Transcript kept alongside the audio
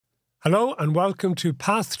Hello and welcome to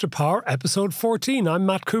Path to Power, episode 14. I'm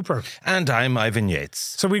Matt Cooper. And I'm Ivan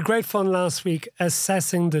Yates. So we had great fun last week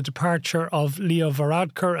assessing the departure of Leo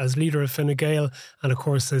Varadkar as leader of Fine Gael and of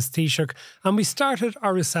course as Taoiseach. And we started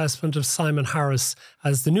our assessment of Simon Harris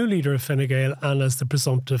as the new leader of Fine Gael and as the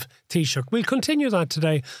presumptive Taoiseach. We'll continue that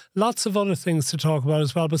today. Lots of other things to talk about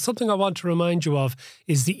as well. But something I want to remind you of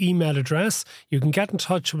is the email address. You can get in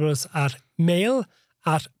touch with us at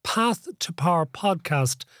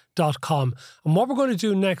mail@pathtopowerpodcast.com. And what we're going to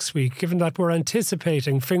do next week, given that we're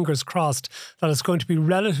anticipating, fingers crossed, that it's going to be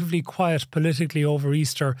relatively quiet politically over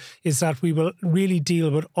Easter, is that we will really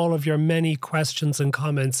deal with all of your many questions and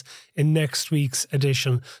comments in next week's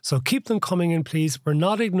edition. So keep them coming in, please. We're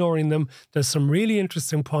not ignoring them. There's some really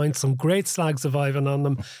interesting points, some great slags of Ivan on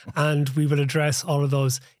them, and we will address all of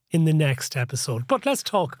those in the next episode. But let's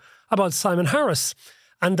talk about Simon Harris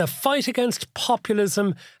and the fight against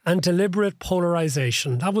populism and deliberate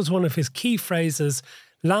polarisation. That was one of his key phrases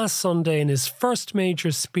last Sunday in his first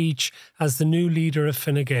major speech as the new leader of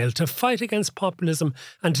Fine Gael, to fight against populism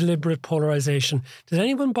and deliberate polarisation. Did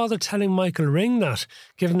anyone bother telling Michael Ring that,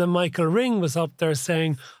 given that Michael Ring was up there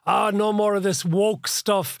saying, no more of this woke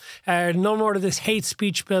stuff, no more of this hate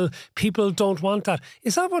speech bill, people don't want that.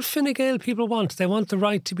 Is that what Fine Gael people want? They want the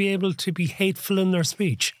right to be able to be hateful in their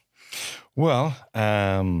speech? Well,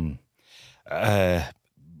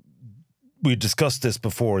 we discussed this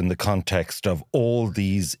before in the context of all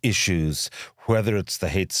these issues, whether it's the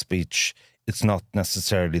hate speech, it's not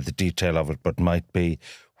necessarily the detail of it, but might be,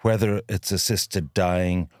 whether it's assisted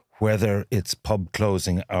dying, whether it's pub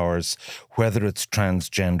closing hours, whether it's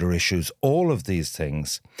transgender issues. All of these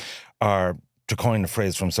things are, to coin a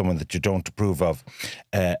phrase from someone that you don't approve of,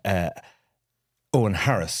 Owen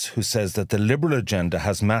Harris, who says that the liberal agenda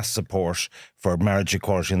has mass support for marriage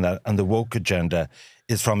equality and the woke agenda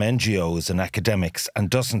is from NGOs and academics and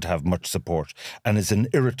doesn't have much support and is an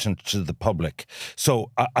irritant to the public.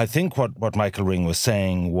 So I think what Michael Ring was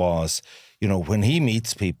saying was, you know, when he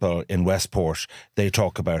meets people in Westport, they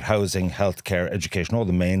talk about housing, healthcare, education, all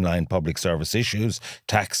the mainline public service issues,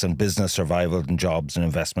 tax and business survival and jobs and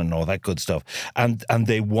investment and all that good stuff. And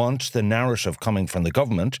they want the narrative coming from the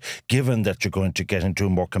government, given that you're going to get into a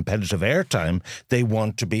more competitive airtime, they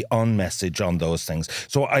want to be on message on those things.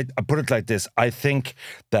 So I put it like this. I think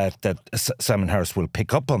that Simon Harris will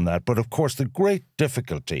pick up on that. But of course, the great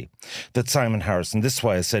difficulty that Simon Harris, and this is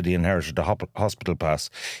why I said he inherited a hospital pass,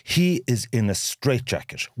 he is in a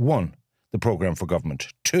straitjacket. One, the programme for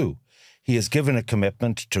government. Two, he has given a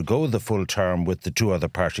commitment to go the full term with the two other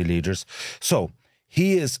party leaders. So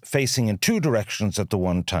he is facing in two directions at the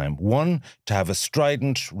one time. One, to have a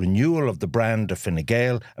strident renewal of the brand of Fine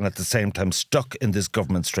Gael and at the same time stuck in this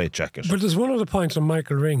government straitjacket. But there's one other point on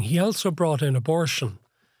Michael Ring. He also brought in abortion.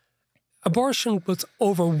 Abortion was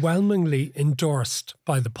overwhelmingly endorsed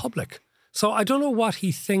by the public. So I don't know what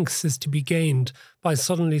he thinks is to be gained by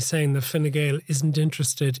suddenly saying that Fine Gael isn't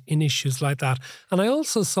interested in issues like that. And I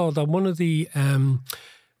also saw that one of the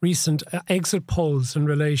recent exit polls in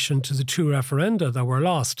relation to the two referenda that were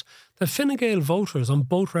lost, that Fine Gael voters on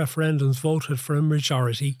both referendums voted for a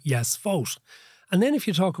majority yes vote. And then if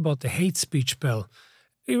you talk about the hate speech bill,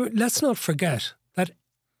 let's not forget that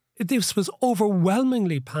this was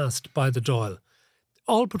overwhelmingly passed by the Dáil.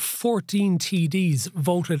 All but 14 TDs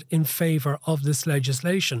voted in favour of this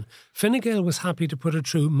legislation. Fine Gael was happy to put it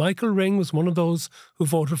through. Michael Ring was one of those who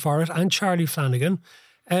voted for it, and Charlie Flanagan.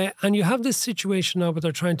 And you have this situation now where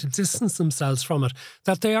they're trying to distance themselves from it,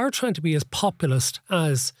 that they are trying to be as populist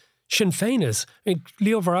as Sinn Féin is. I mean,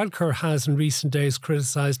 Leo Varadkar has in recent days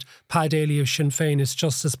criticised Pat Daly of Sinn Féin, his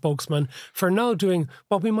justice spokesman, for now doing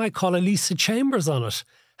what we might call a Lisa Chambers on it,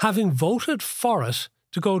 having voted for it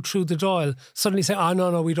to go through the Dáil, suddenly say,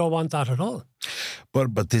 no, we don't want that at all.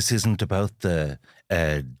 But this isn't about the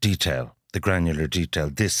detail, the granular detail.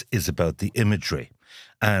 This is about the imagery.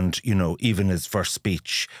 And, you know, even his first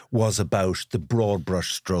speech was about the broad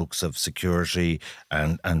brush strokes of security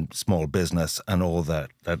and small business and all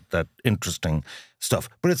that interesting stuff.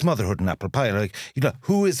 But it's motherhood and apple pie. Like, you know,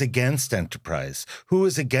 who is against enterprise? Who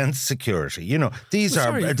is against security? You know, these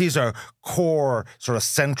are core, sort of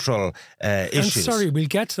central issues. I'm sorry, we'll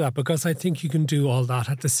get to that, because I think you can do all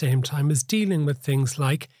that at the same time as dealing with things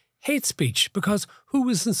like hate speech, because who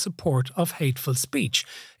is in support of hateful speech?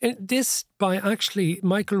 This, by actually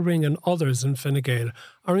Michael Ring and others in Fine Gael,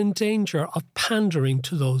 are in danger of pandering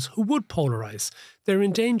to those who would polarise. They're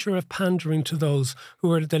in danger of pandering to those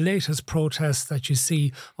who are the latest protests that you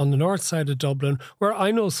see on the north side of Dublin, where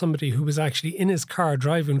I know somebody who was actually in his car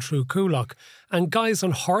driving through Coolock, and guys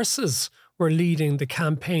on horses were leading the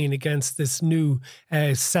campaign against this new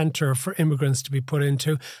centre for immigrants to be put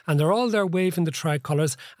into. And they're all there waving the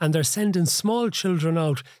tricolours, and they're sending small children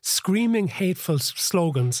out screaming hateful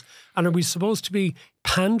slogans. And are we supposed to be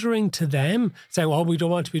pandering to them, saying, well, we don't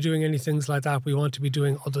want to be doing any things like that, we want to be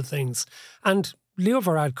doing other things? And Leo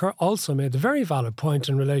Varadkar also made the very valid point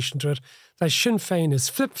in relation to it, that Sinn Féin is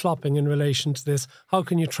flip-flopping in relation to this. How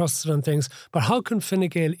can you trust it on things? But how can Fine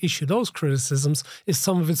Gael issue those criticisms if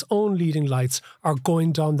some of its own leading lights are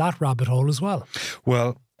going down that rabbit hole as well?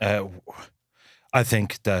 Well, I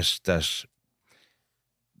think that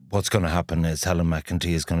what's going to happen is Helen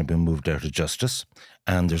McEntee is going to be moved out of justice,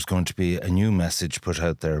 and there's going to be a new message put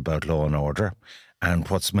out there about law and order. And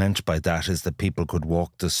what's meant by that is that people could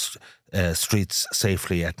walk the streets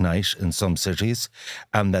safely at night in some cities,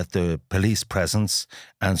 and that the police presence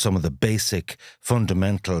and some of the basic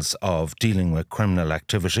fundamentals of dealing with criminal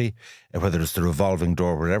activity, whether it's the revolving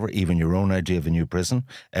door or whatever, even your own idea of a new prison,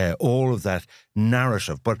 all of that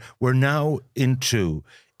narrative. But we're now into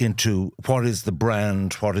what is the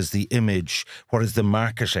brand, what is the image, what is the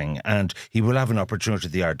marketing, and he will have an opportunity,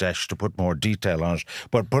 the Ardèche, to put more detail on it.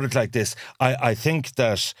 But put it like this, I think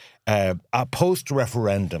that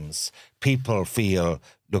post-referendums, people feel,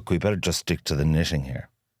 look, we better just stick to the knitting here.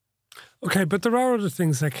 Okay, but there are other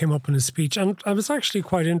things that came up in his speech, and I was actually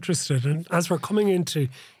quite interested. And as we're coming into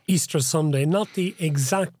Easter Sunday, not the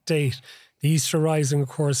exact date, the Easter Rising, of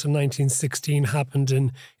course, in 1916 happened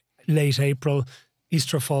in late April.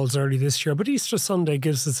 Easter falls early this year, but Easter Sunday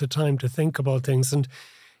gives us a time to think about things. And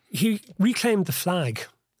he reclaimed the flag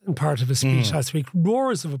in part of his speech last week.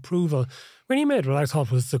 Roars of approval when he made what I thought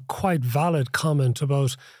was the quite valid comment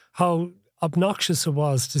about how obnoxious it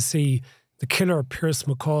was to see the killer Pierce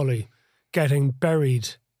Macaulay getting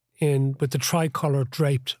buried with the tricolour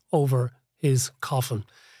draped over his coffin.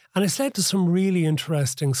 And it's led to some really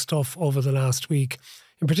interesting stuff over the last week,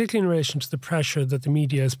 in particular in relation to the pressure that the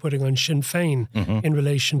media is putting on Sinn Féin in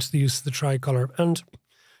relation to the use of the tricolour. And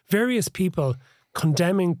various people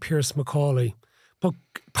condemning Pierce Macaulay, but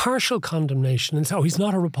partial condemnation, and say, oh, he's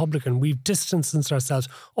not a Republican, we've distanced ourselves.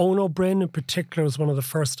 Owen O'Brien in particular was one of the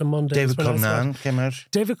first on Monday. David Cumnan came out.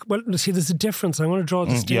 Well, see, there's a difference. I want to draw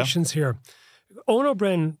distinctions here. Owen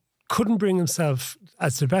O'Brien couldn't bring himself,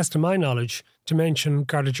 as to the best of my knowledge, to mention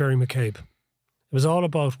Garda Jerry McCabe. It was all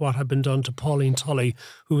about what had been done to Pauline Tully,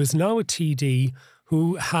 who is now a TD,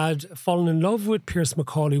 who had fallen in love with Pierce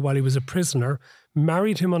Macaulay while he was a prisoner,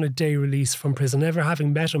 married him on a day release from prison, never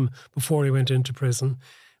having met him before he went into prison.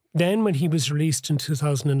 Then, when he was released in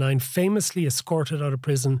 2009, famously escorted out of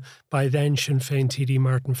prison by then Sinn Féin TD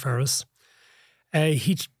Martin Ferris.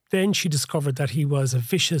 Then she discovered that he was a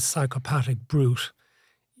vicious, psychopathic brute.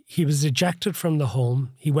 He was ejected from the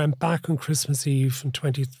home. He went back on Christmas Eve in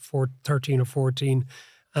 2013 or 14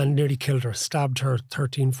 and nearly killed her, stabbed her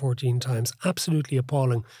 13, 14 times. Absolutely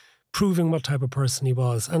appalling, proving what type of person he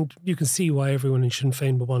was. And you can see why everyone in Sinn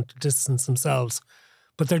Féin would want to distance themselves.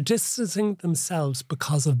 But they're distancing themselves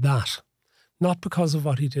because of that, not because of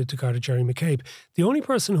what he did to Garda Jerry McCabe. The only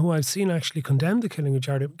person who I've seen actually condemn the killing of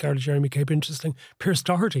Garda Jerry McCabe, interesting, Pierce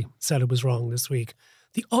Doherty, said it was wrong this week.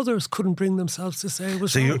 The others couldn't bring themselves to say it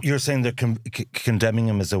was wrong. So you're saying they're condemning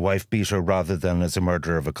him as a wife beater rather than as a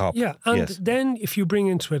murderer of a cop? Yeah, and then if you bring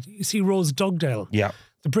into it, you see Rose Dugdale,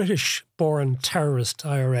 the British-born terrorist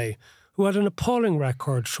IRA, who had an appalling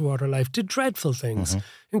record throughout her life, did dreadful things,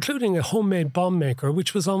 including a homemade bomb maker,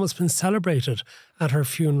 which was almost been celebrated at her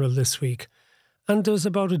funeral this week. And there's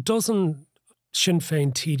about a dozen Sinn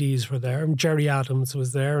Féin TDs were there, and Jerry Adams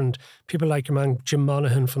was there, and people like your man Jim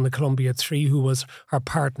Monaghan from the Columbia 3, who was her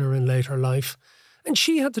partner in later life. And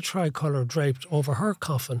she had the tricolour draped over her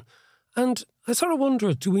coffin. And I sort of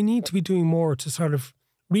wonder, do we need to be doing more to sort of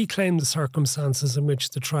reclaim the circumstances in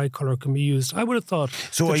which the tricolour can be used? I would have thought...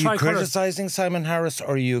 So are you criticising Simon Harris,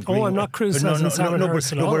 or are you agreeing? Oh, I'm not criticising Simon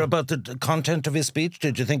Harris at all. But about the content of his speech,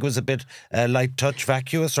 did you think it was a bit light touch,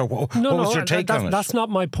 vacuous, or what was your take on it? That's not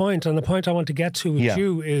my point. And the point I want to get to with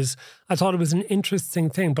you is, I thought it was an interesting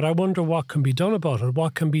thing, but I wonder what can be done about it.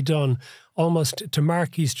 What can be done almost to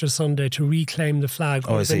mark Easter Sunday, to reclaim the flag,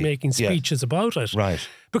 rather than making speeches about it. Right.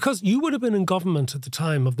 Because you would have been in government at the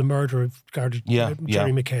time of the murder of Jerry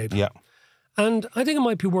McCabe. Yeah. And I think it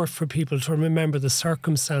might be worth for people to remember the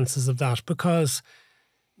circumstances of that, because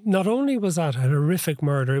not only was that a horrific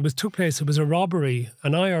murder, it took place, it was a robbery,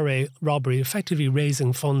 an IRA robbery, effectively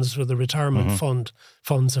raising funds for the retirement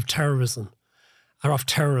funds of terrorism, or of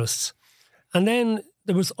terrorists. And then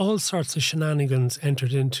there was all sorts of shenanigans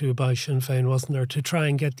entered into by Sinn Féin, wasn't there, to try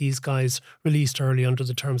and get these guys released early under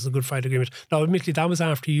the terms of the Good Friday Agreement. Now, admittedly, that was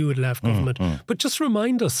after you had left government. But just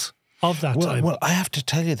remind us of that time. Well, I have to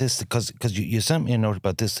tell you this because you sent me a note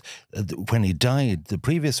about this when he died the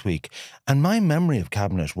previous week, and my memory of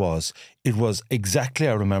Cabinet was it was exactly,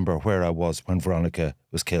 I remember where I was when Veronica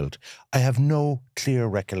was killed. I have no clear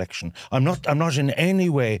recollection. I'm not in any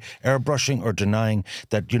way airbrushing or denying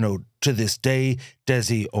that, you know, to this day,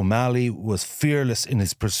 Desi O'Malley was fearless in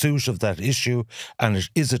his pursuit of that issue, and it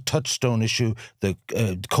is a touchstone issue, the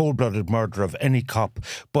cold-blooded murder of any cop.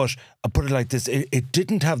 But I'll put it like this, it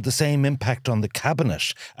didn't have the same impact on the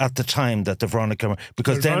Cabinet at the time that the Veronica...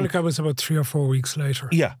 Because Veronica was about 3 or 4 weeks later.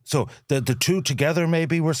 Yeah, so the two together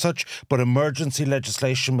maybe were such, but emergency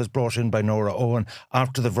legislation was brought in by Nora Owen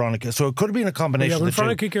after the Veronica. So it could have been a combination when of the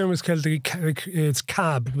Veronica Guerin was killed, its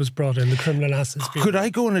CAB was brought in, the Criminal Assets Bureau. Could I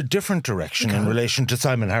go in a different direction in relation to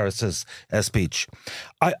Simon Harris's speech?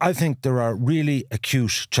 I think there are really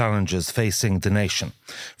acute challenges facing the nation.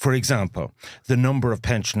 For example, the number of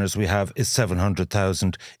pensioners we have is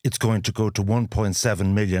 700,000. It's going to go to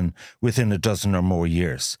 1.7 million within a dozen or more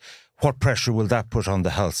years. What pressure will that put on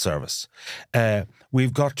the health service?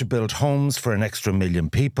 We've got to build homes for an extra 1 million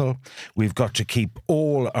people. We've got to keep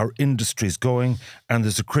all our industries going. And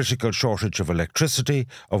there's a critical shortage of electricity,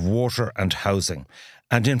 of water and housing.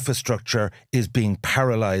 And infrastructure is being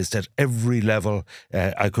paralysed at every level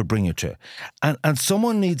I could bring you to. And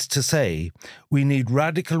someone needs to say, we need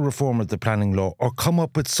radical reform of the planning law or come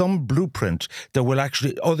up with some blueprint that will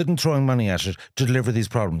actually, other than throwing money at it, to deliver these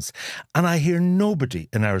problems. And I hear nobody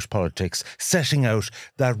in Irish politics setting out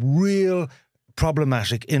that real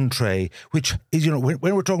problematic in tray, which is, you know,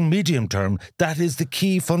 when we're talking medium term, that is the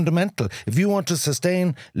key fundamental. If you want to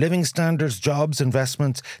sustain living standards, jobs,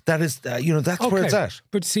 investments, that is, that's where it's at.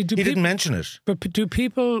 But see, he didn't mention it. But do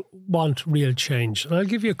people want real change? And I'll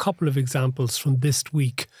give you a couple of examples from this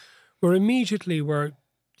week where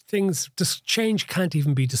change can't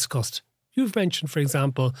even be discussed. You've mentioned, for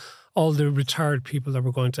example, all the retired people that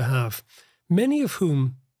we're going to have, many of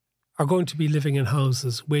whom are going to be living in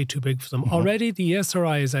houses way too big for them. Mm-hmm. Already the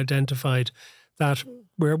ESRI has identified that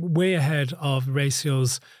we're way ahead of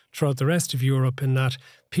ratios throughout the rest of Europe in that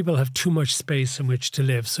people have too much space in which to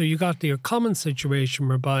live. So you got the common situation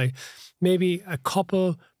whereby maybe a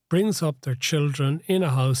couple brings up their children in a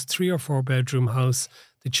house, 3 or 4 bedroom house.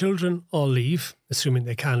 The children all leave, assuming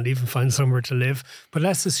they can leave and find somewhere to live. But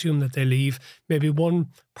let's assume that they leave. Maybe one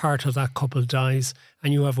part of that couple dies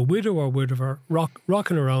and you have a widow or widower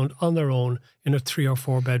rocking around on their own in a 3 or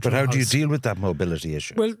 4 bedroom house. But how do you deal with that mobility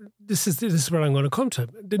issue? Well, this is where I'm going to come to.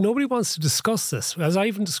 Nobody wants to discuss this. As I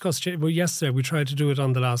even discussed yesterday, we tried to do it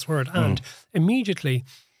on The Last Word. And immediately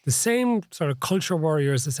the same sort of culture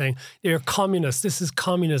warriors are saying, you're communists, this is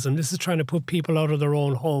communism, this is trying to put people out of their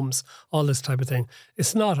own homes, all this type of thing.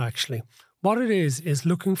 It's not actually. What it is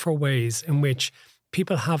looking for ways in which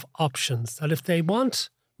people have options, that if they want,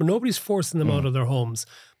 nobody's forcing them out of their homes,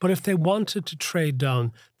 but if they wanted to trade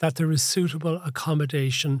down, that there is suitable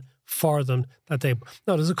accommodation for them. Now,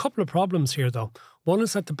 there's a couple of problems here, though. One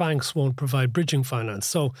is that the banks won't provide bridging finance.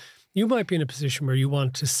 So you might be in a position where you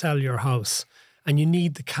want to sell your house and you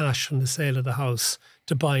need the cash from the sale of the house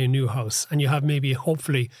to buy a new house. And you have maybe,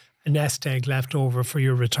 hopefully, a nest egg left over for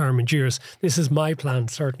your retirement years. This is my plan,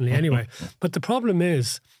 certainly, anyway. But the problem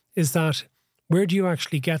is that where do you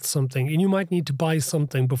actually get something? And you might need to buy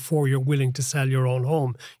something before you're willing to sell your own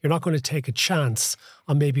home. You're not going to take a chance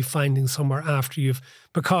on maybe finding somewhere after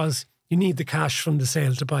because you need the cash from the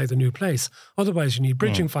sale to buy the new place. Otherwise, you need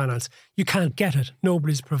bridging finance. You can't get it.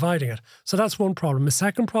 Nobody's providing it. So that's one problem. The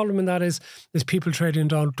second problem in that is people trading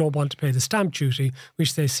down don't want to pay the stamp duty,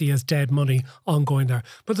 which they see as dead money ongoing there.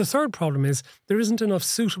 But the third problem is there isn't enough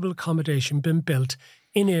suitable accommodation been built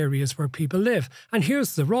in areas where people live. And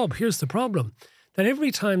here's the rub, here's the problem. That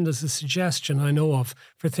every time there's a suggestion I know of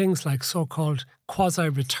for things like so-called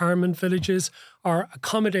quasi-retirement villages or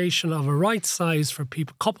accommodation of a right size for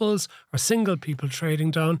people, couples or single people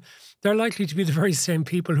trading down, they're likely to be the very same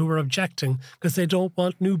people who are objecting because they don't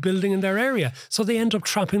want new building in their area. So they end up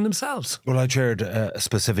trapping themselves. Well, I chaired a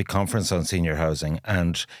specific conference on senior housing,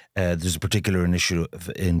 and there's a particular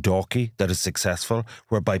initiative in Dalkey that is successful,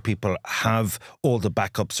 whereby people have all the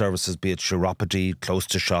backup services, be it chiropody, close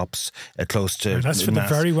to shops, close to... Well, that's for the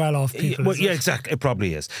very well-off people. Well, yeah, exactly. It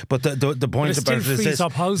probably is. But the point about it is this.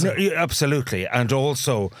 Up housing. No, absolutely. And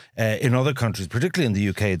also in other countries, particularly in the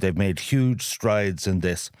UK, they've made huge strides in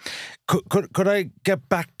this. Could I get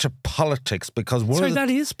back to politics? Because that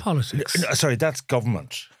is politics. Sorry, that's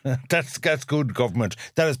government. That's good government.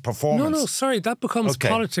 That is performance. No, sorry, that becomes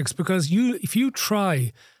politics because if you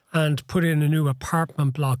try and put in a new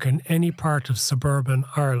apartment block in any part of suburban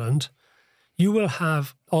Ireland, you will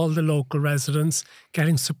have all the local residents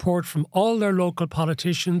getting support from all their local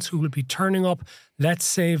politicians who will be turning up, let's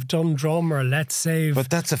save Dundrum or let's save... But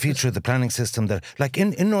that's a feature of the planning system that, like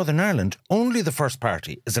in Northern Ireland, only the first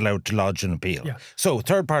party is allowed to lodge an appeal. Yeah. So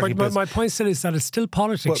third party... But my point still is that it's still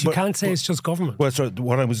politics. You can't say it's just government. Well, so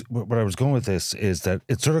what I was going with this is that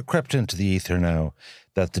it sort of crept into the ether now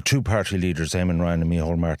that the two party leaders, Eamon Ryan and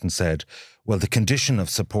Micheál Martin, said, well, the condition of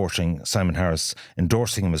supporting Simon Harris,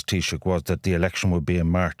 endorsing him as Taoiseach, was that the election would be in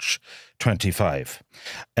March 25.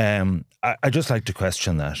 I just like to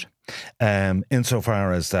question that,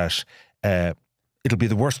 insofar as that it'll be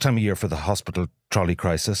the worst time of year for the hospital trolley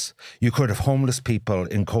crisis. You could have homeless people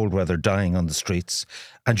in cold weather dying on the streets,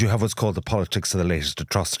 and you have what's called the politics of the latest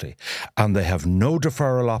atrocity. And they have no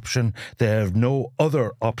deferral option. They have no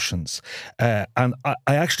other options. And I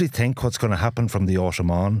actually think what's going to happen from the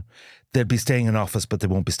autumn on, they'll be staying in office, but they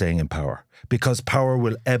won't be staying in power, because power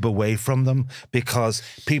will ebb away from them, because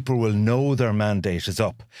people will know their mandate is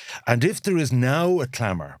up. And if there is now a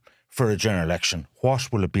clamour for a general election,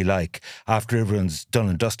 what will it be like after everyone's done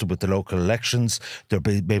and dusted with the local elections? There'll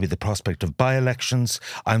be maybe the prospect of by-elections.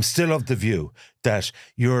 I'm still of the view that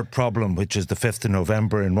your problem, which is the 5th of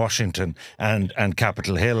November in Washington and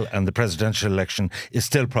Capitol Hill and the presidential election, is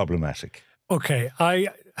still problematic. Okay, I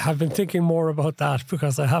have been thinking more about that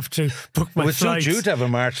because I have to book my flights. Would suit you to have a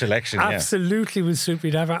March election, Absolutely would suit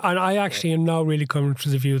me to have it. And I actually am now really coming to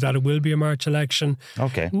the view that it will be a March election.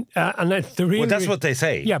 Okay. And that's what they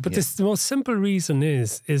say. Yeah, but the most simple reason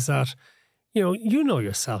is that, you know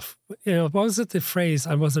yourself. Was it the phrase,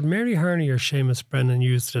 and was it Mary Harney or Seamus Brennan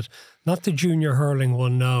used it? Not the junior hurling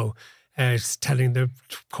one now. Telling the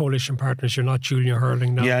coalition partners you're not junior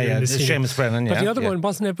hurling now. Yeah, Seamus Brennan. But the other one,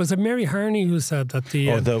 wasn't it? Was it Mary Harney who said that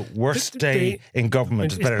the worst day in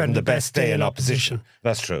government is better than the best day in opposition.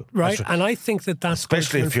 That's true. Right, that's true. And I think that's...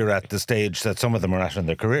 Especially if you're at the stage that some of them are at in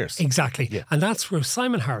their careers. Exactly. Yeah. And that's where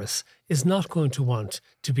Simon Harris is not going to want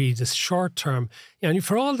to be this short-term... And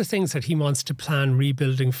for all the things that he wants to plan,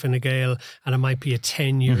 rebuilding Fine Gael, and it might be a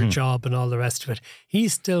 10-year job and all the rest of it, he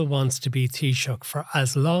still wants to be Taoiseach for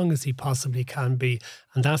as long as he possibly can be.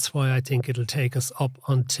 And that's why I think it'll take us up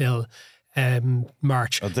until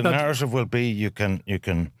March. The narrative will be you can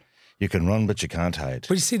run, but you can't hide.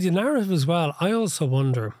 But you see, the narrative as well, I also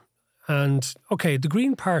wonder, and okay, the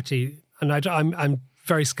Green Party, and I'm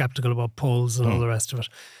very sceptical about polls and all the rest of it,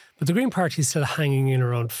 but the Green Party is still hanging in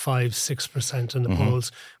around 5-6% in the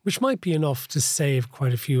polls, which might be enough to save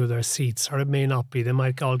quite a few of their seats, or it may not be. They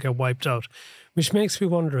might all get wiped out, which makes me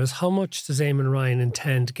wonder is how much does Eamon Ryan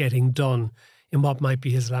intend getting done in what might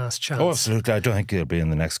be his last chance? Oh, absolutely. I don't think he'll be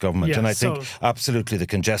in the next government. Yeah, and I think absolutely the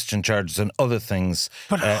congestion charges and other things.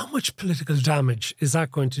 But how much political damage is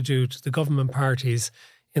that going to do to the government parties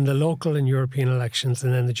in the local and European elections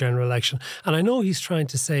and then the general election? And I know he's trying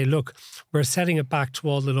to say, look, we're setting it back to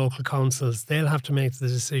all the local councils. They'll have to make the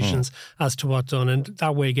decisions as to what's done. And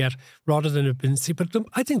that way rather than have been... But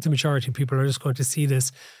I think the majority of people are just going to see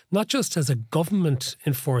this not just as a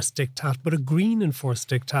government-enforced diktat, but a green-enforced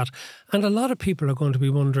diktat. And a lot of people are going to be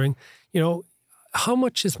wondering, how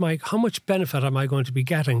much benefit am I going to be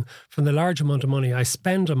getting from the large amount of money I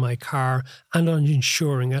spend on my car and on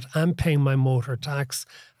insuring it and paying my motor tax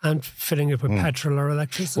and filling it with petrol or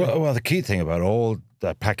electricity? Well, the key thing about all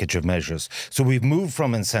that package of measures, so we've moved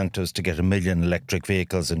from incentives to get 1 million electric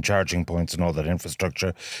vehicles and charging points and all that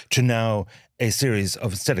infrastructure to now a series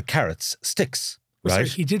of, instead of carrots, sticks. Right.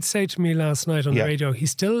 So he did say to me last night on the radio, he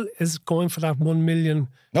still is going for that 1 million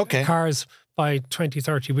cars by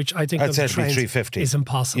 2030, which I think I'd say it'd be 350 is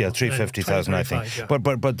impossible. Yeah, 350,000, I think. Yeah.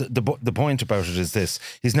 But the point about it is this: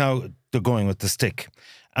 they're going with the stick.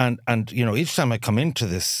 And each time I come into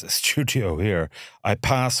this studio here, I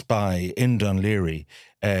pass by in Dunleary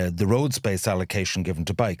the road space allocation given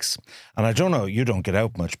to bikes. And I don't know, you don't get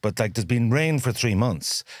out much, but there's been rain for 3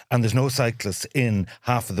 months and there's no cyclists in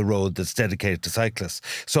half of the road that's dedicated to cyclists.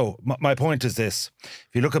 So my point is this: if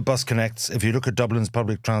you look at Bus Connects, if you look at Dublin's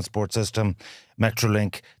public transport system,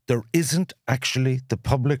 Metrolink, there isn't actually the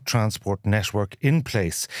public transport network in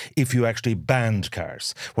place if you actually banned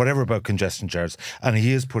cars, whatever about congestion charges. And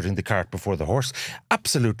he is putting the cart before the horse.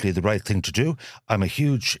 Absolutely the right thing to do. I'm a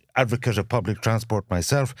huge advocate of public transport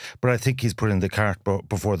myself, but I think he's putting the cart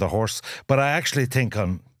before the horse. But I actually think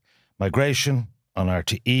on migration, on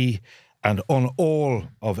RTE, and on all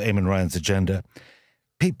of Eamon Ryan's agenda,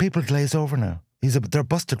 people glaze over now. They're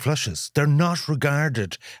busted flushes. They're not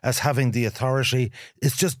regarded as having the authority.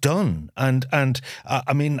 It's just done. And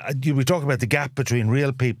I mean, we talk about the gap between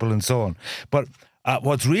real people and so on. But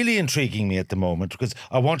What's really intriguing me at the moment, because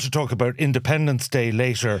I want to talk about Independence Day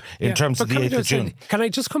later in terms of the 8th of June. Can I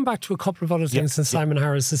just come back to a couple of other things in Simon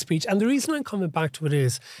Harris's speech? And the reason I'm coming back to it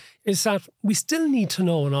is that we still need to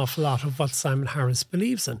know an awful lot of what Simon Harris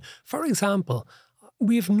believes in. For example,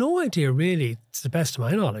 we have no idea really, to the best of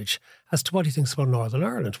my knowledge, as to what he thinks about Northern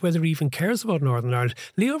Ireland, whether he even cares about Northern Ireland.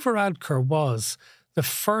 Leo Varadkar was the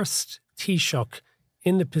first Taoiseach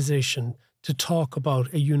in the position to talk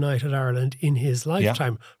about a united Ireland in his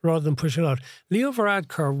lifetime, rather than push it out. Leo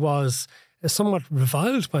Varadkar was somewhat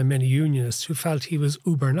reviled by many unionists who felt he was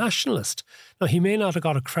uber-nationalist. Now, he may not have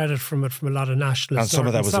got a credit from it from a lot of nationalists. And some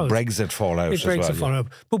of that was a Brexit fallout as well.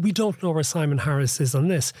 But we don't know where Simon Harris is on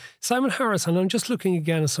this. Simon Harris, and I'm just looking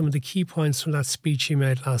again at some of the key points from that speech he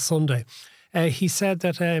made last Sunday. He said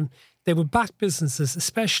that they would back businesses,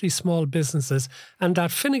 especially small businesses, and that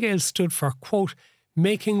Fine Gael stood for, quote,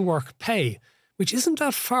 making work pay, which isn't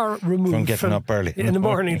that far removed from getting up early in the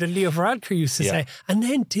morning that Leo Varadkar used to say, and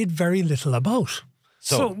then did very little about.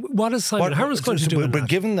 So what is Simon Harris going to do? But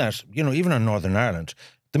given that, even in Northern Ireland,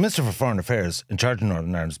 the Minister for Foreign Affairs in charge of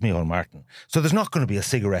Northern Ireland is Micheál Martin. So there's not going to be a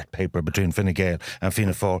cigarette paper between Fine Gael and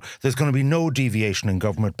Fianna Fáil. There's going to be no deviation in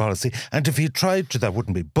government policy. And if he tried to, that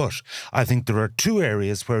wouldn't be. But I think there are two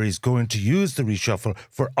areas where he's going to use the reshuffle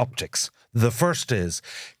for optics. The first is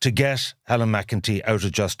to get Helen McEntee out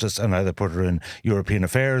of justice and either put her in European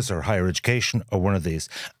Affairs or higher education or one of these.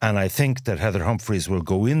 And I think that Heather Humphreys will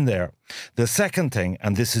go in there. The second thing,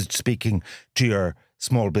 and this is speaking to your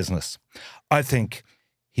small business, I think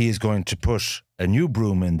he is going to put a new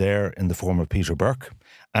broom in there in the form of Peter Burke,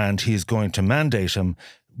 and he's going to mandate him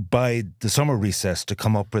by the summer recess to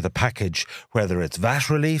come up with a package, whether it's VAT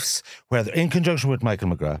reliefs, whether in conjunction with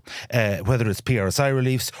Michael McGrath, whether it's PRSI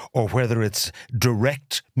reliefs, or whether it's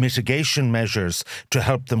direct mitigation measures to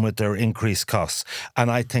help them with their increased costs. And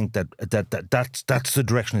I think that's the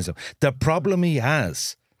direction he's in. The problem he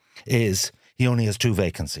has is he only has two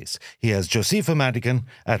vacancies. He has Josepha Madigan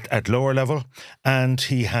at lower level, and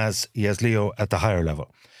he has Leo at the higher level.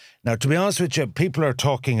 Now, to be honest with you, people are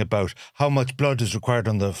talking about how much blood is required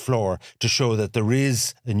on the floor to show that there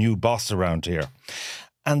is a new boss around here.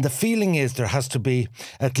 And the feeling is there has to be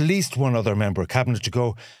at least one other member of cabinet to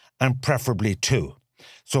go, and preferably two.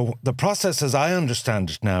 So the process, as I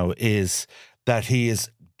understand it now, is that he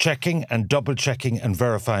is checking and double checking and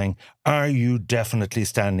verifying, are you definitely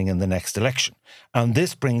standing in the next election? And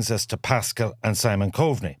this brings us to Pascal and Simon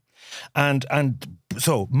Coveney. And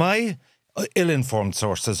so my ill-informed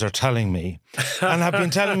sources are telling me, and have been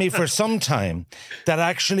telling me for some time, that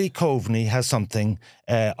actually Coveney has something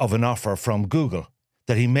of an offer from Google,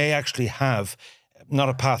 that he may actually have not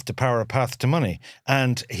a path to power, a path to money.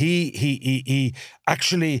 And he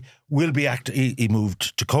actually will be he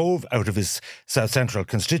moved to Cove out of his South Central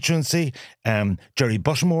constituency. Jerry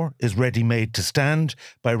Buttermore is ready-made to stand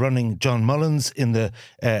by running John Mullins in the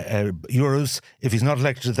Euros. If he's not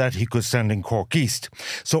elected to that, he could stand in Cork East.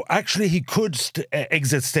 So actually he could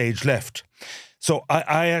exit stage left. So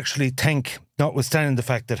I actually think, notwithstanding the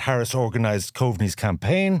fact that Harris organised Coveney's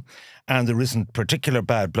campaign and there isn't particular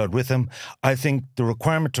bad blood with him, I think the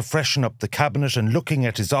requirement to freshen up the cabinet and looking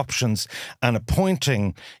at his options and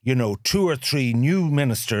appointing, 2 or 3 new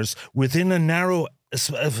ministers within a narrow...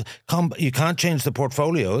 You can't change the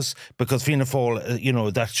portfolios because Fianna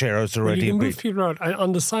Fáil, that chair has already agreed. Move people around.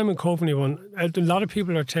 On the Simon Coveney one, a lot of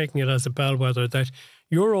people are taking it as a bellwether that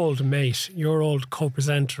your old mate, your old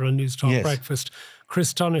co-presenter on News Talk Breakfast,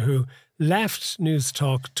 Chris Donoghue, left News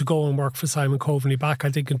Talk to go and work for Simon Coveney back,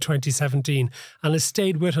 I think, in 2017, and has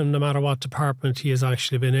stayed with him no matter what department he has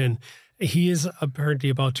actually been in. He is apparently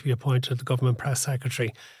about to be appointed the government press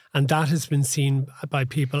secretary, and that has been seen by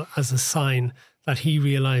people as a sign that he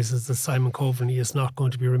realises that Simon Coveney is not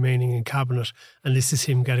going to be remaining in cabinet, and this is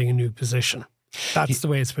him getting a new position. That's the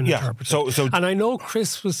way it's been interpreted. And I know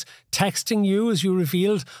Chris was texting you, as you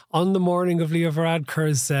revealed, on the morning of Leo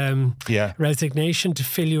Varadkar's resignation to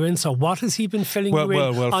fill you in. So what has he been filling you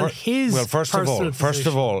in on his personal position?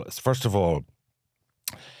 First of all,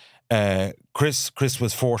 Chris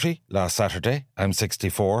was 40 last Saturday. I'm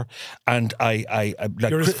 64, and I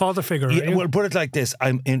like, you're his father figure. Yeah, well, put it like this: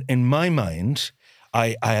 I'm in my mind.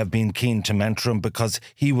 I have been keen to mentor him because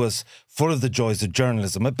he was full of the joys of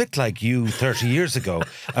journalism, a bit like you 30 years ago.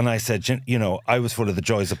 And I said, I was full of the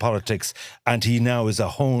joys of politics, and he now is a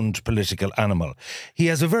honed political animal. He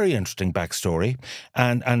has a very interesting backstory,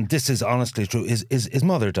 and this is honestly true. His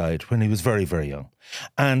mother died when he was very, very young.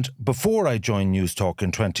 And before I joined News Talk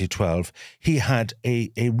in 2012, he had a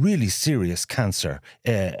really serious cancer,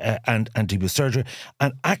 and he was surgery.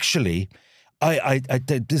 And actually,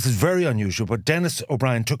 this is very unusual, but Dennis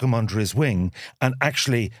O'Brien took him under his wing, and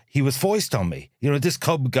actually he was foist on me. You know, this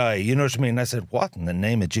cub guy, you know what I mean? I said, what in the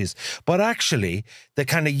name of Jesus? But actually, the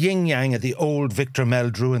kind of yin-yang of the old Victor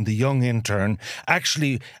Meldrew and the young intern,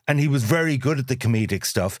 actually, and he was very good at the comedic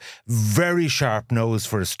stuff, very sharp nose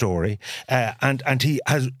for a story, and he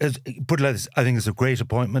has, put it like this, I think it's a great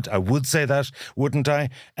appointment. I would say that, wouldn't I?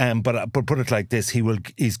 But put it like this,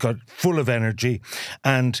 he's got full of energy,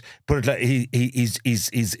 and put it like he's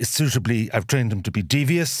suitably, I've trained him to be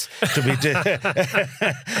devious, to be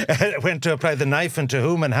when to apply the knife and to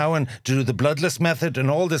whom and how, and to do the bloodless method and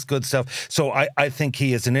all this good stuff. So I think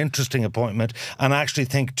he is an interesting appointment, and I actually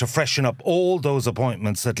think to freshen up all those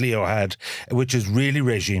appointments that Leo had, which is really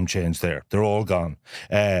regime change there. They're all gone.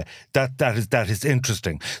 That is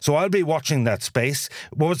interesting. So I'll be watching that space.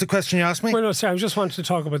 What was the question you asked me? Well, no, sorry, I just wanted to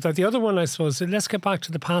talk about that. The other one, I suppose, let's get back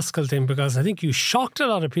to the Pascal thing, because I think you shocked a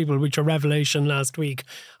lot of people with your revelation last week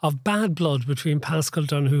of bad blood between Pascal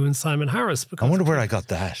Donoghue and Simon Harris. I wonder where I got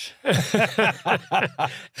that.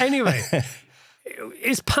 Anyway,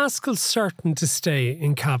 is Pascal certain to stay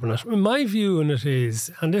in cabinet? My view on it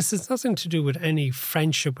is, and this has nothing to do with any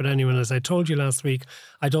friendship with anyone, as I told you last week,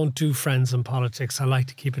 I don't do friends in politics. I like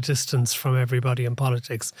to keep a distance from everybody in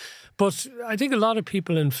politics. But I think a lot of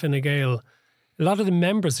people in Fine Gael, a lot of the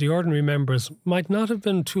members, the ordinary members, might not have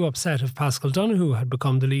been too upset if Pascal Donoghue had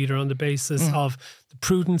become the leader on the basis of the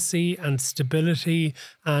prudency and stability,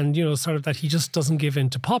 and, you know, sort of that he just doesn't give in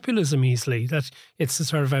to populism easily, that it's a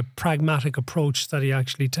sort of a pragmatic approach that he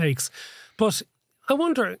actually takes. But I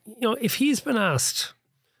wonder, you know, if he's been asked,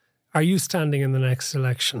 are you standing in the next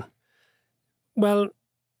election? Well,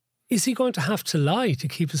 is he going to have to lie to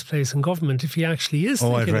keep his place in government if he actually is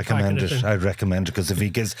thinking I'd recommend it. I'd recommend it, because if he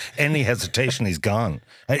gives any hesitation, he's gone.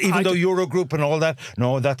 Even though Eurogroup and all that,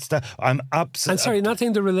 no, that's that. I'm absolutely... I'm sorry,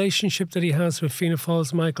 nothing the relationship that he has with Fianna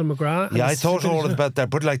Fáil's Michael McGrath. Yeah, I thought all about that.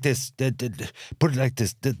 Put it like this. Put it like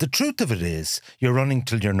this. The truth of it is, you're running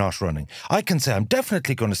till you're not running. I can say I'm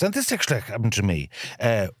definitely going to stand. This actually happened to me.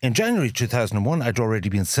 In January 2001, I'd already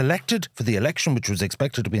been selected for the election, which was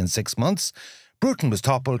expected to be in 6 months. Bruton was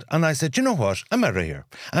toppled, and I said, you know what, I'm out of here.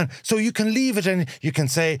 And so you can leave it, and you can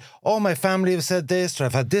say, oh, my family have said this, or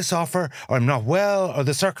I've had this offer, or I'm not well, or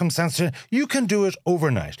the circumstances. You can do it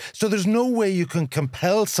overnight. So there's no way you can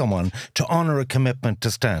compel someone to honour a commitment to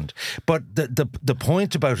stand. But the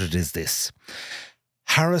point about it is this.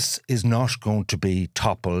 Harris is not going to be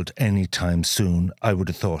toppled anytime soon, I would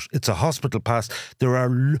have thought. It's a hospital pass. There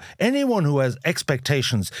are anyone who has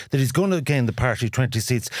expectations that he's going to gain the party 20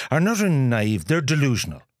 seats are not only naive, they're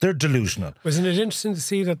delusional. They're delusional. Wasn't it interesting to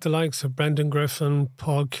see that the likes of Brendan Griffin,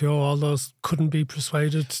 Paul Keogh, all those couldn't be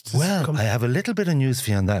persuaded to come? I have a little bit of news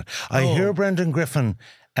for you on that. I hear Brendan Griffin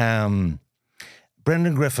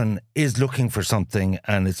is looking for something,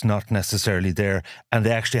 and it's not necessarily there, and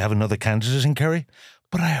they actually have another candidate in Kerry.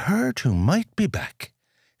 But I heard who might be back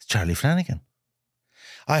is Charlie Flanagan.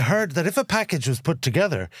 I heard that if a package was put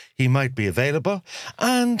together, he might be available.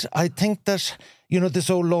 And I think that, you know, this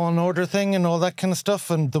old law and order thing and all that kind of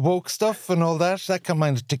stuff, and the woke stuff and all that can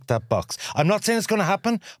kind of tick that box. I'm not saying it's going to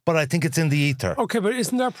happen, but I think it's in the ether. Okay, but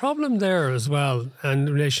isn't there a problem there as well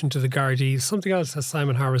in relation to the Gardaí? Something else that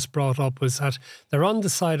Simon Harris brought up was that they're on the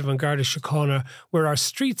side of An Garda Síochána, where our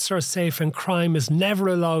streets are safe and crime is never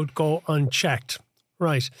allowed to go unchecked.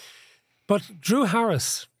 Right. But Drew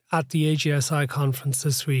Harris at the AGSI conference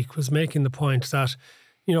this week was making the point that,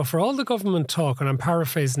 you know, for all the government talk, and I'm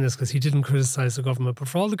paraphrasing this because he didn't criticise the government, but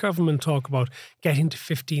for all the government talk about getting to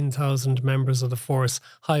 15,000 members of the force,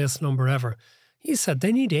 highest number ever, he said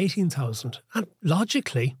they need 18,000. And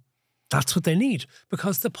logically, that's what they need,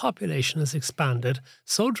 because the population has expanded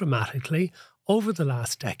so dramatically over the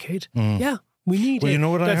last decade. Yeah. We need You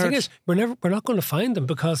know what I heard? The thing is, we're not going to find them,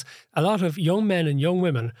 because a lot of young men and young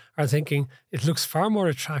women are thinking it looks far more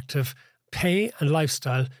attractive pay and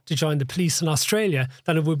lifestyle to join the police in Australia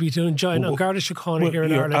than it would be to join An Garda Síochána here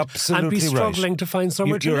in Ireland and be struggling to find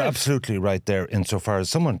somewhere to live. You're absolutely right there, insofar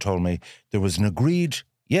as someone told me there was an agreed,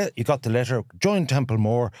 yeah, you got the letter, join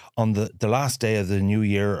Templemore on the last day of the new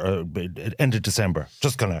year, end of December,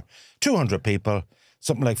 just kind of 200 people,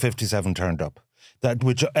 something like 57 turned up. That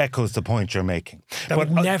which echoes the point you're making. That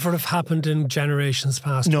would never have happened in generations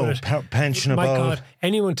past. No, pensionable. My God,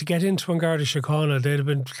 anyone to get into An Garda Síochána, they'd have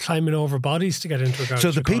been climbing over bodies to get into An Garda Síochána.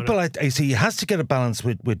 So the people I see, he has to get a balance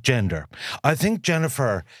with gender. I think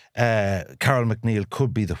Jennifer Carroll McNeil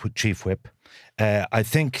could be the chief whip. I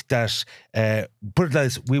think that, put it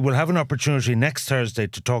as, we will have an opportunity next Thursday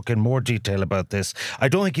to talk in more detail about this. I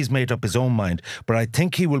don't think he's made up his own mind, but I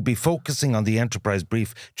think he will be focusing on the enterprise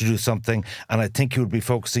brief to do something, and I think he will be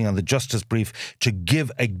focusing on the justice brief to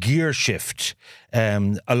give a gear shift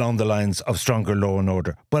along the lines of stronger law and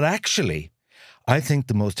order. But actually, I think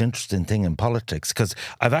the most interesting thing in politics, because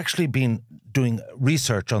I've actually been doing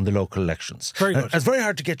research on the local elections. Very good. It's very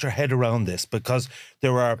hard to get your head around this because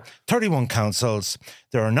there are 31 councils,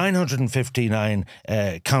 there are 959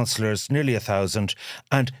 councillors, nearly 1,000,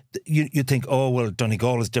 and you think, oh, well,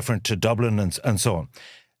 Donegal is different to Dublin and so on.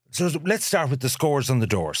 So let's start with the scores on the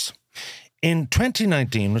doors. In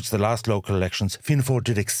 2019, which is the last local elections, Fianna Fáil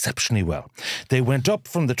did exceptionally well. They went up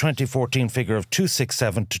from the 2014 figure of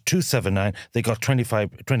 267 to 279. They got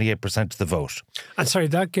 28% of the vote. And sorry,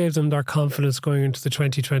 that gave them their confidence going into the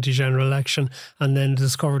 2020 general election, and then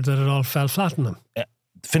discovered that it all fell flat on them.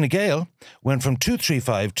 Fine Gael went from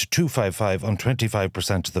 235 to 255 on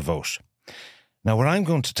 25% of the vote. Now, what I'm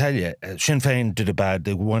going to tell you, Sinn Féin did a bad.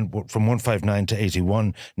 They went from 159 to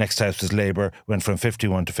 81. Next house was Labour, went from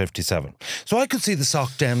 51 to 57. So I could see the Soc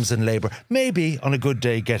Dems and Labour maybe on a good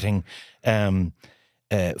day getting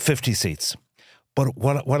 50 seats. But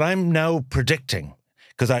what I'm now predicting,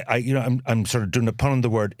 because I'm sort of doing a pun on the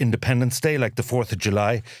word Independence Day, like the 4th of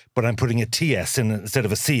July, but I'm putting a TS in instead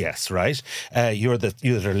of a CS, right? You're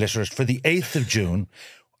literate. For the 8th of June,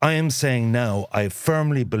 I am saying now, I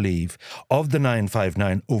firmly believe, of the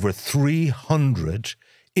 959, over 300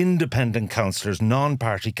 independent councillors,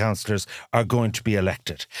 non-party councillors, are going to be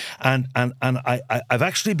elected. And I've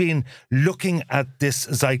actually been looking at this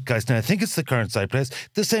zeitgeist, and I think it's the current zeitgeist,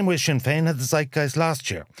 the same way Sinn Féin had the zeitgeist last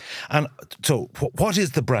year. And so what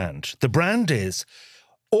is the brand? The brand is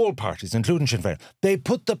all parties, including Sinn Féin, they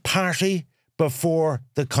put the party before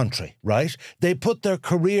the country, right? They put their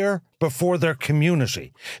career before their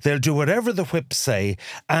community. They'll do whatever the whips say,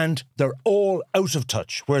 and they're all out of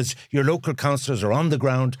touch. Whereas your local councillors are on the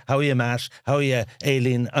ground. How are you, Matt? How are you,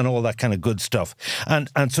 Aileen? And all that kind of good stuff.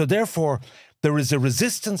 And so therefore, there is a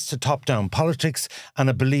resistance to top-down politics and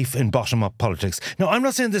a belief in bottom-up politics. Now, I'm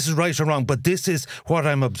not saying this is right or wrong, but this is what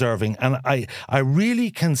I'm observing. And I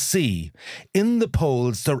really can see in the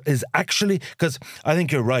polls there is actually, because I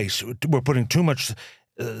think you're right, we're putting too much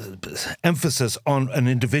emphasis on an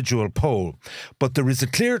individual poll. But there is a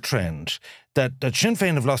clear trend that Sinn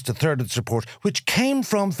Féin have lost a third of its support, which came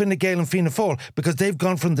from Fine Gael and Fianna Fáil, because they've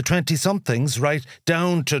gone from the 20-somethings, right,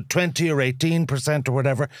 down to 20 or 18% or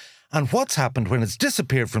whatever. And what's happened when it's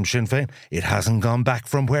disappeared from Sinn Féin? It hasn't gone back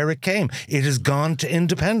from where it came. It has gone to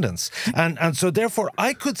independence. And so therefore,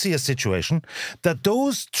 I could see a situation that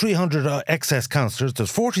those 300 excess councillors,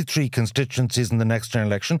 there's 43 constituencies in the next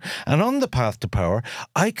general election, and on the path to power,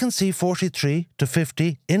 I can see 43 to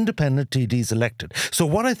 50 independent TDs elected. So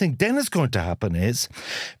what I think then is going to happen is,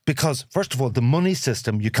 because first of all, the money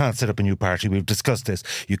system, you can't set up a new party. We've discussed this.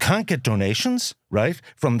 You can't get donations, right,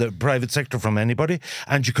 from the private sector, from anybody,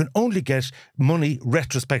 and you can only get money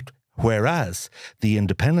retrospect. Whereas the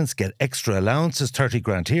independents get extra allowances, 30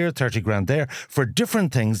 grand here, 30 grand there, for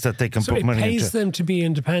different things that they can put money into. So it pays them to be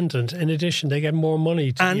independent. In addition, they get more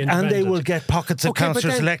money to be independent. And they will get pockets of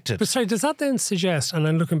councillors elected. But sorry, does that then suggest, and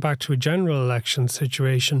I'm looking back to a general election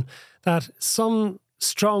situation, that some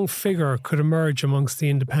strong figure could emerge amongst the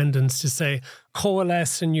independents to say,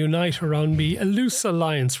 coalesce and unite around me, a loose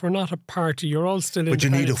alliance, we're not a party, you're all still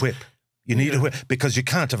independent. But you need a whip. You need a whip, because you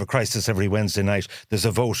can't have a crisis every Wednesday night. There's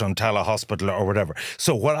a vote on Tala Hospital or whatever.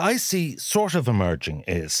 So what I see sort of emerging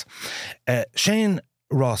is Shane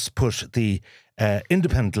Ross put the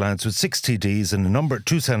independent alliance with 6 TDs and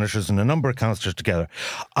 2 senators and a number of councillors together.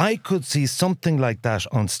 I could see something like that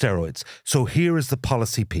on steroids. So here is the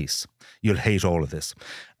policy piece. You'll hate all of this.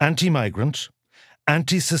 Anti-migrant,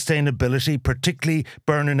 anti-sustainability, particularly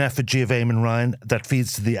burn an effigy of Eamon Ryan that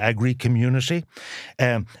feeds to the agri community.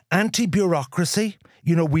 Anti-bureaucracy.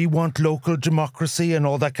 You know, we want local democracy and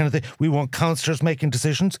all that kind of thing. We want councillors making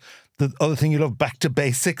decisions. The other thing you love, back to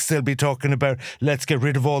basics. They'll be talking about, let's get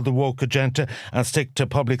rid of all the woke agenda and stick to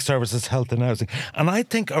public services, health and housing. And I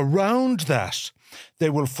think around that,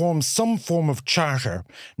 they will form some form of charter.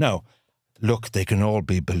 Now, look, they can all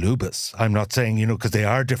be Balubas. I'm not saying, because they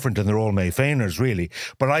are different and they're all May Fainers, really.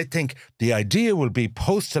 But I think the idea will be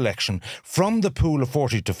post-election, from the pool of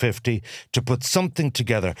 40 to 50, to put something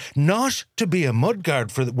together, not to be a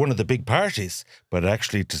mudguard for one of the big parties, but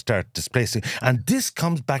actually to start displacing. And this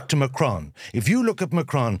comes back to Macron. If you look at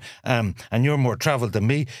Macron, and you're more travelled than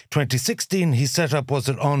me, 2016 he set up, was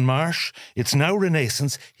it En Marche? It's now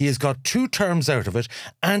Renaissance. He has got 2 terms out of it,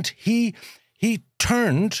 and he He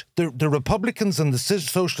turned the Republicans and the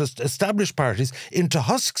socialist established parties into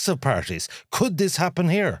husks of parties. Could this happen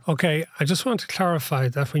here? Okay, I just want to clarify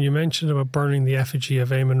that when you mentioned about burning the effigy of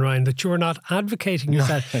Eamon Ryan, that you are not advocating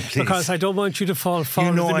yourself, because I don't want you to fall foul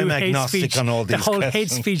of the new hate speech, on all these the whole questions.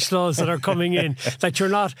 hate speech laws that are coming in, that you're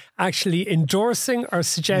not actually endorsing or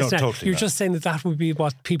suggesting. No, totally you're not. just saying that would be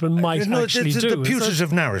what people might actually do. The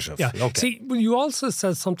putative narrative. Yeah. Okay. See, you also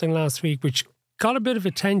said something last week which got a bit of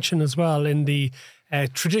attention as well in the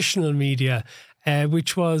traditional media,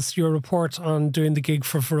 which was your report on doing the gig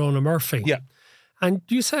for Verona Murphy. Yeah. And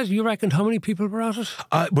you said you reckoned how many people were at it?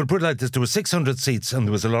 We'll put it like this. There were 600 seats and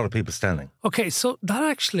there was a lot of people standing. Okay, so that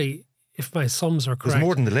actually, if my sums are It correct... was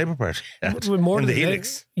more than the Labour Party had more in than the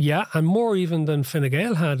Helix. Yeah, and more even than Fine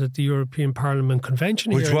Gael had at the European Parliament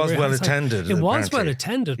convention. Which hearing, was where well had- attended, It was apparently. well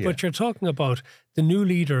attended, Yeah. but you're talking about the new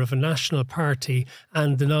leader of a national party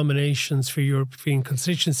and the nominations for European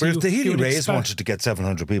constituency. But if the You Healy would Rays expect- wanted to get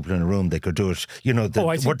 700 people in a room, they could do it. You know, I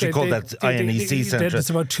think what do you call that INEC centre? It's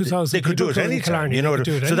about 2,000 They could do it people, anytime. Killarney. You know, They could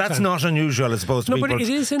do it so that's anytime. not unusual as opposed to No, people but it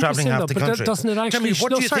is travelling interesting, half though, the but that country. doesn't it actually... Tell me,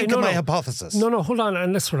 what no, do you sorry, think no, of my no. hypothesis? No, hold on,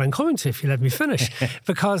 and that's what I'm coming to, if you let me finish.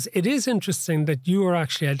 Because it is interesting that you are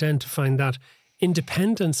actually identifying that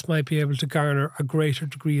independents might be able to garner a greater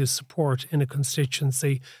degree of support in a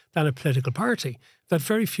constituency than a political party. That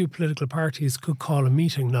very few political parties could call a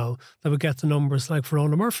meeting now that would get the numbers like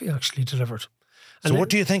Verona Murphy actually delivered. So what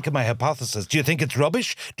do you think of my hypothesis? Do you think it's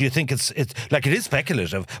rubbish? Do you think it's like, it is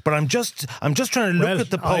speculative? But I'm just trying to look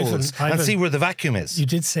at the polls Ivan, and see where the vacuum is. You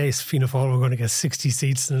did say Fianna Fáil were going to get 60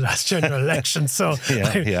 seats in the last general election, so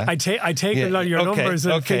Yeah. I take a lot of your numbers.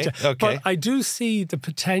 Okay. But I do see the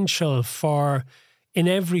potential for, in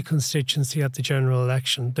every constituency at the general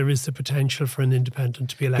election, there is the potential for an independent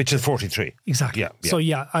to be elected. Which is 43. Exactly. Yeah. So,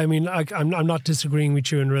 I mean, I'm not disagreeing with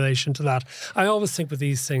you in relation to that. I always think with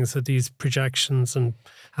these things that these projections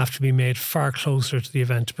have to be made far closer to the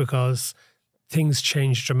event, because things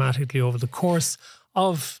change dramatically over the course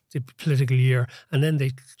of the political year, and then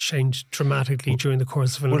they change dramatically during the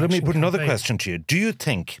course of an election. Well, let me put another campaign. question to you. Do you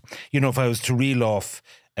think, if I was to reel off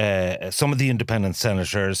some of the independent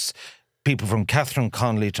senators, people from Catherine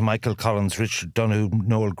Connolly to Michael Collins, Richard Donoghue,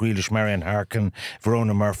 Noel Grealish, Marian Harkin,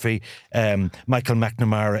 Verona Murphy, Michael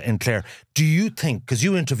McNamara in Clare, do you think, because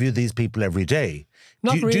you interview these people every day,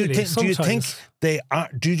 Not really, do you think sometimes. they are?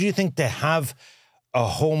 Do you think they have a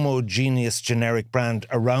homogeneous generic brand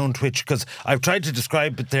around which? Because I've tried to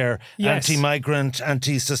describe it there: Yes. anti-migrant,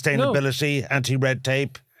 anti-sustainability, anti-red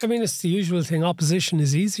tape. I mean, it's the usual thing. Opposition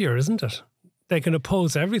is easier, isn't it? They can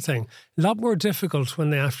oppose everything. A lot more difficult when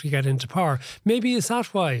they actually get into power. Maybe is that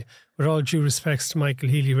why, with all due respects to Michael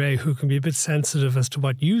Healy-Rae, who can be a bit sensitive as to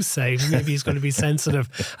what you say, maybe he's going to be sensitive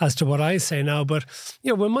as to what I say now. But,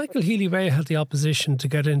 when Michael Healy-Rae had the opposition to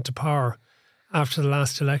get into power after the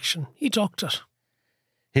last election, he ducked it.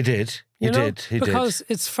 He did. He did. Because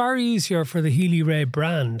it's far easier for the Healy-Rae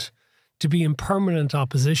brand to be in permanent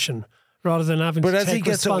opposition rather than having to take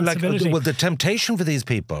responsibility. The temptation for these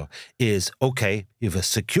people is, okay, you have a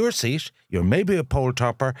secure seat, you're maybe a poll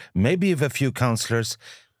topper, maybe you have a few councillors,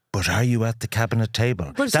 but are you at the cabinet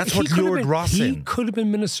table? But that's what lured Ross in. He could have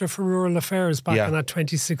been Minister for Rural Affairs back in that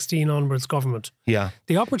 2016 onwards government. Yeah.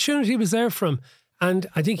 The opportunity was there for him. And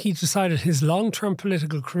I think he decided his long-term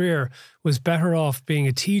political career was better off being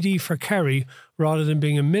a TD for Kerry rather than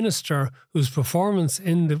being a minister whose performance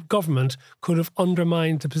in the government could have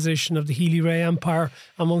undermined the position of the Healy-Rae empire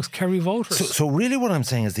amongst Kerry voters. So really what I'm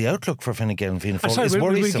saying is the outlook for Fine Gael and Fianna Fáil is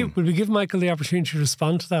worrisome. Will we give Michael the opportunity to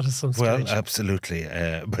respond to that at some stage? Well, absolutely.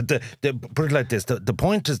 But put it like this. The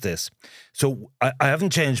point is this. So I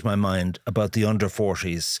haven't changed my mind about the under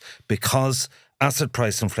 40s because asset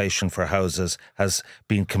price inflation for houses has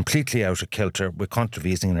been completely out of kilter with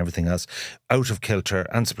contract and everything else, out of kilter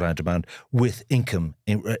and supply and demand with income,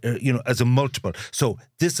 as a multiple. So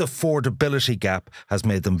this affordability gap has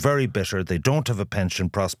made them very bitter. They don't have a pension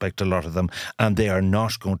prospect, a lot of them, and they are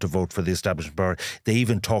not going to vote for the establishment party. They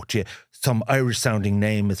even talk to you, some Irish-sounding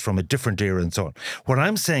name is from a different era and so on. What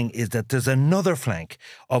I'm saying is that there's another flank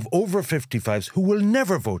of over 55s who will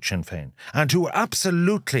never vote Sinn Féin and who are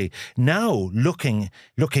absolutely now looking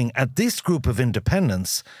at this group of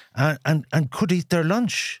independents and could eat their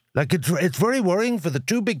lunch. Like it's very worrying for the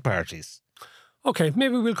two big parties. Okay,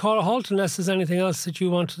 maybe we'll call a halt unless there's anything else that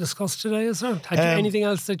you want to discuss today, is there? Had you anything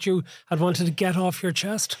else that you had wanted to get off your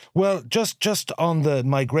chest? Well, just on the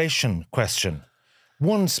migration question,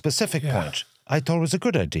 one specific point I thought was a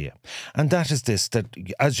good idea. And that is this, that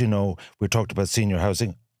as you know, we talked about senior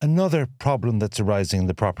housing. Another problem that's arising in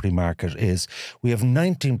the property market is we have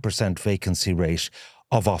 19% vacancy rate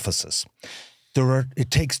of offices. It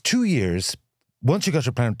takes 2 years once you got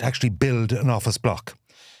your plan, to actually build an office block.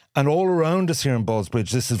 And all around us here in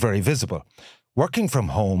Ballsbridge, this is very visible. Working from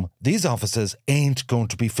home, these offices ain't going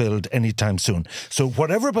to be filled anytime soon. So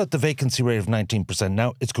whatever about the vacancy rate of 19%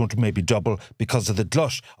 now, it's going to maybe double because of the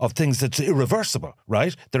glut of things that's irreversible,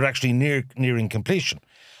 right? They're actually nearing completion.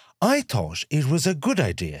 I thought it was a good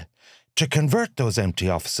idea to convert those empty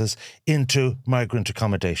offices into migrant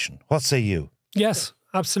accommodation. What say you? Yes,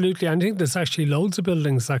 absolutely. I think there's actually loads of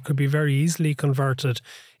buildings that could be very easily converted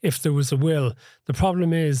if there was a will. The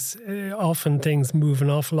problem is often things move an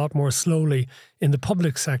awful lot more slowly in the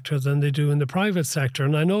public sector than they do in the private sector.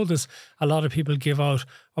 And I know there's a lot of people give out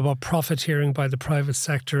about profiteering by the private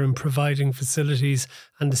sector and providing facilities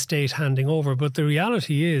and the state handing over. But the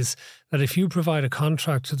reality is that if you provide a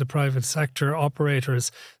contract to the private sector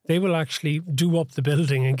operators, they will actually do up the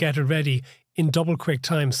building and get it ready in double quick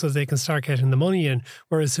time so they can start getting the money in.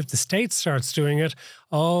 Whereas if the state starts doing it,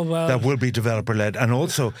 oh, well... That will be developer-led. And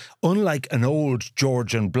also, unlike an old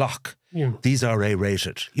Georgian block, these are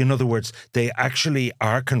A-rated. In other words, they actually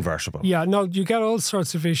are convertible. Yeah, no, you get all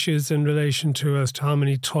sorts of issues in relation to as to how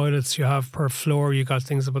many toilets you have per floor. You got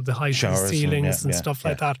things about the height of the ceilings and stuff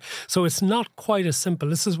like that. So it's not quite as simple.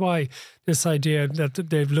 This is why this idea that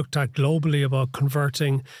they've looked at globally about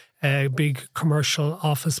converting big commercial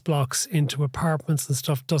office blocks into apartments and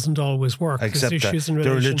stuff doesn't always work. Except there's issues in that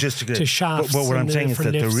relation logistically to shafts. But what I'm saying is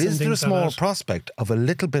that there is a small like prospect of a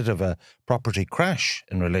little bit of a property crash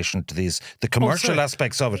in relation to the commercial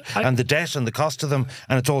aspects of it, and the debt and the cost of them,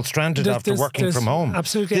 and it's all stranded after working from home.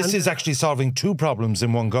 Absolutely. This is actually solving two problems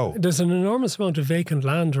in one go. There's an enormous amount of vacant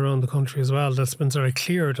land around the country as well that's been sort of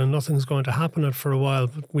cleared, and nothing's going to happen it for a while.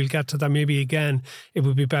 But we'll get to that. Maybe again, it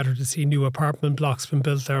would be better to see new apartment blocks being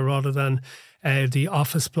built there rather than the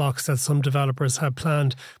office blocks that some developers have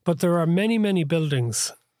planned. But there are many, many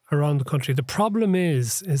buildings around the country. The problem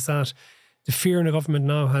is that the fear in the government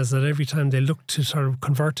now has that every time they look to sort of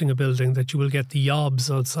converting a building, that you will get the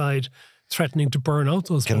yobs outside threatening to burn out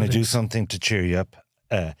those buildings. Can I do something to cheer you up?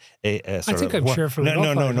 I think I'm cheerful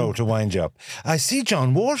enough. No, to wind you up. I see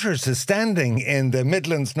John Waters is standing in the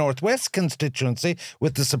Midlands Northwest constituency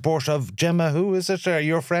with the support of Gemma, who is it,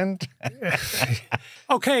 your friend?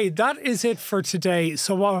 Okay, that is it for today.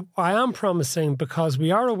 So what I am promising, because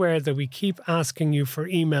we are aware that we keep asking you for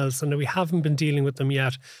emails and that we haven't been dealing with them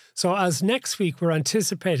yet. So as next week we're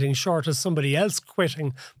anticipating, short of somebody else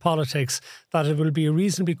quitting politics, that it will be a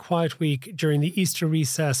reasonably quiet week during the Easter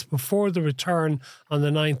recess before the return on the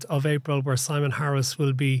 9th of April, where Simon Harris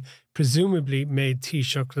will be presumably made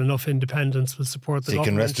Taoiseach. Enough independents will support the government.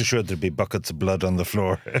 You can rest assured there'll be buckets of blood on the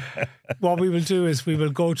floor. What we will do is we will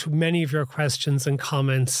go to many of your questions and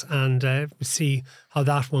comments and see how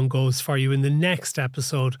that one goes for you in the next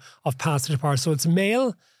episode of Path to Power. So it's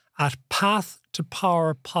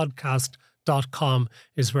mail@pathtopowerpodcast.com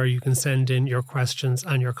is where you can send in your questions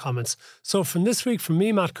and your comments. So from this week, from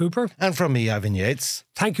me, Matt Cooper. And from me, Ivan Yates.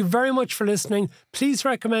 Thank you very much for listening. Please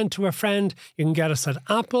recommend to a friend. You can get us at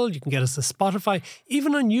Apple, you can get us at Spotify,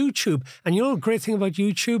 even on YouTube. And you know, the great thing about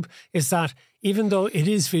YouTube is that even though it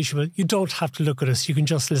is visual, you don't have to look at us. You can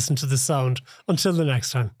just listen to the sound. Until the next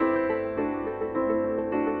time.